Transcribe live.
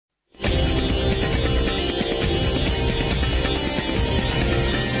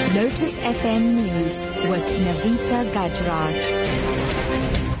Lotus FM News with Navita Gajraj.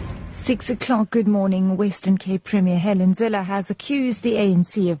 6 o'clock, good morning. Western Cape Premier Helen Zille has accused the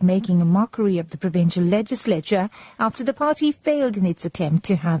ANC of making a mockery of the provincial legislature after the party failed in its attempt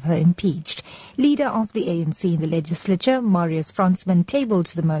to have her impeached. Leader of the ANC in the legislature, Marius Fransman, tabled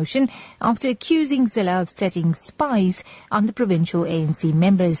the motion after accusing Zille of setting spies on the provincial ANC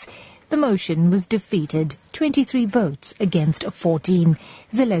members. The motion was defeated, 23 votes against 14.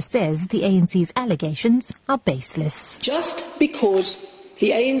 Zille says the ANC's allegations are baseless. Just because the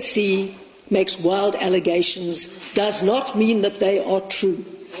ANC makes wild allegations does not mean that they are true.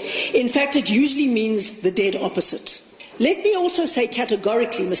 In fact, it usually means the dead opposite. Let me also say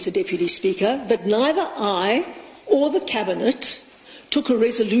categorically, Mr. Deputy Speaker, that neither I or the Cabinet took a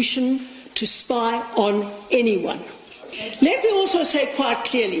resolution to spy on anyone. Let me also say quite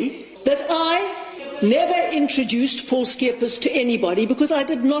clearly that I never introduced Paul Skeepers to anybody because I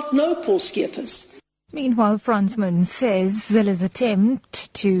did not know Paul Skeepers. Meanwhile, Fransman says Zille's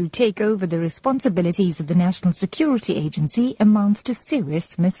attempt to take over the responsibilities of the National Security Agency amounts to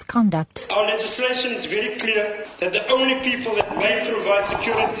serious misconduct. Our legislation is very clear that the only people that may provide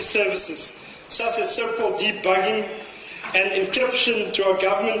security services, such as so-called debugging and encryption to our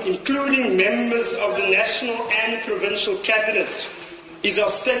government, including members of the national and provincial cabinet, is our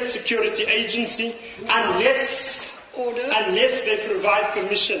state security agency unless they provide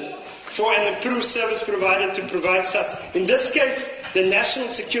permission for an approved service provider to provide such. In this case, the national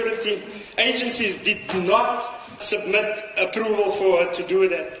security agencies did not submit approval for her to do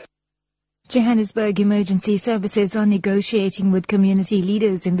that. Johannesburg emergency services are negotiating with community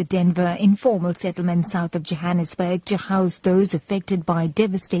leaders in the Denver informal settlement south of Johannesburg to house those affected by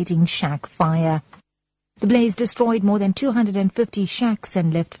devastating shack fire. The blaze destroyed more than 250 shacks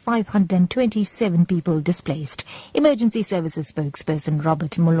and left 527 people displaced. Emergency Services spokesperson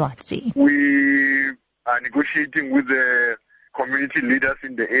Robert Mulwatsi. We are negotiating with the community leaders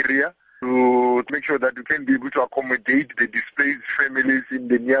in the area to make sure that we can be able to accommodate the displaced families in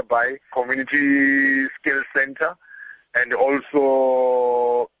the nearby community scale center and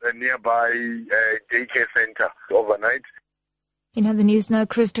also a nearby daycare center overnight. In other news now,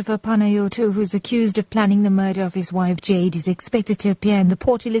 Christopher Panayiotou, who's accused of planning the murder of his wife Jade, is expected to appear in the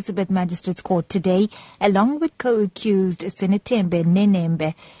Port Elizabeth Magistrates Court today, along with co-accused Sinetembe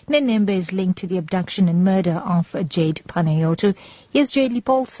Nenembe. Nenembe is linked to the abduction and murder of Jade Panayiotou. Here's Jadely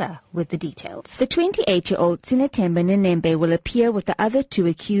Polsa with the details. The 28-year-old Sinetembe Nenembe will appear with the other two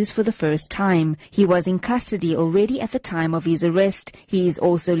accused for the first time. He was in custody already at the time of his arrest. He is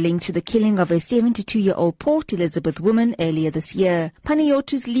also linked to the killing of a 72-year-old Port Elizabeth woman earlier this year.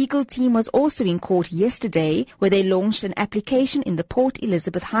 Panayotou's legal team was also in court yesterday, where they launched an application in the Port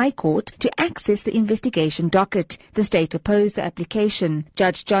Elizabeth High Court to access the investigation docket. The state opposed the application.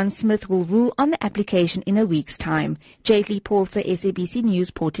 Judge John Smith will rule on the application in a week's time. Jadely Polsa, SABC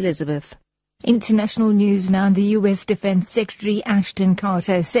News, Port Elizabeth. International news now. The U.S. Defense Secretary Ashton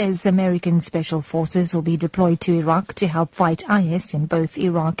Carter says American special forces will be deployed to Iraq to help fight IS in both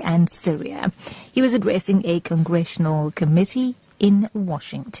Iraq and Syria. He was addressing a congressional committee in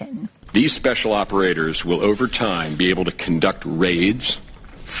Washington. These special operators will over time be able to conduct raids,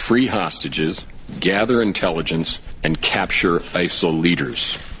 free hostages, gather intelligence, and capture ISIL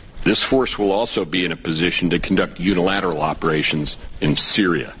leaders. This force will also be in a position to conduct unilateral operations in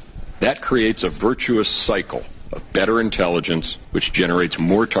Syria. That creates a virtuous cycle of better intelligence, which generates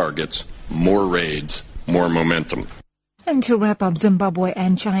more targets, more raids, more momentum. And to wrap up, Zimbabwe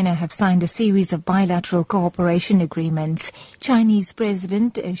and China have signed a series of bilateral cooperation agreements. Chinese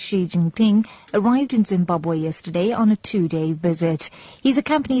President Xi Jinping arrived in Zimbabwe yesterday on a 2-day visit. He's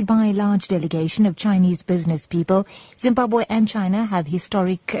accompanied by a large delegation of Chinese business people. Zimbabwe and China have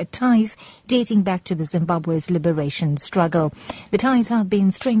historic ties dating back to the Zimbabwe's liberation struggle. The ties have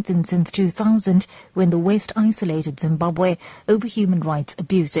been strengthened since 2000, when the West isolated Zimbabwe over human rights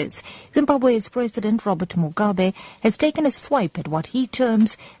abuses. Zimbabwe's President Robert Mugabe has taken a swipe at what he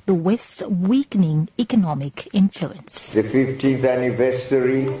terms the West's weakening economic influence. The 15th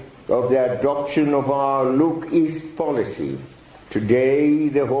anniversary of the adoption of our Look East policy. Today,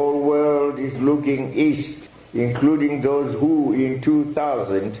 the whole world is looking east, including those who, in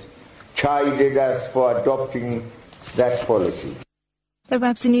 2000, chided us for adopting that policy. That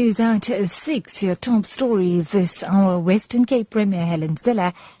wraps the news at 6. Your top story this hour. Western Cape Premier Helen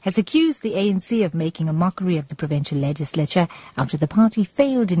Zille has accused the ANC of making a mockery of the provincial legislature after the party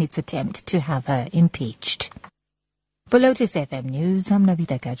failed in its attempt to have her impeached. For Lotus FM News, I'm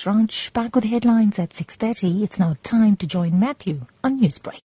Navita Gajraj. Back with the headlines at 6:30. It's now time to join Matthew on Newsbreak.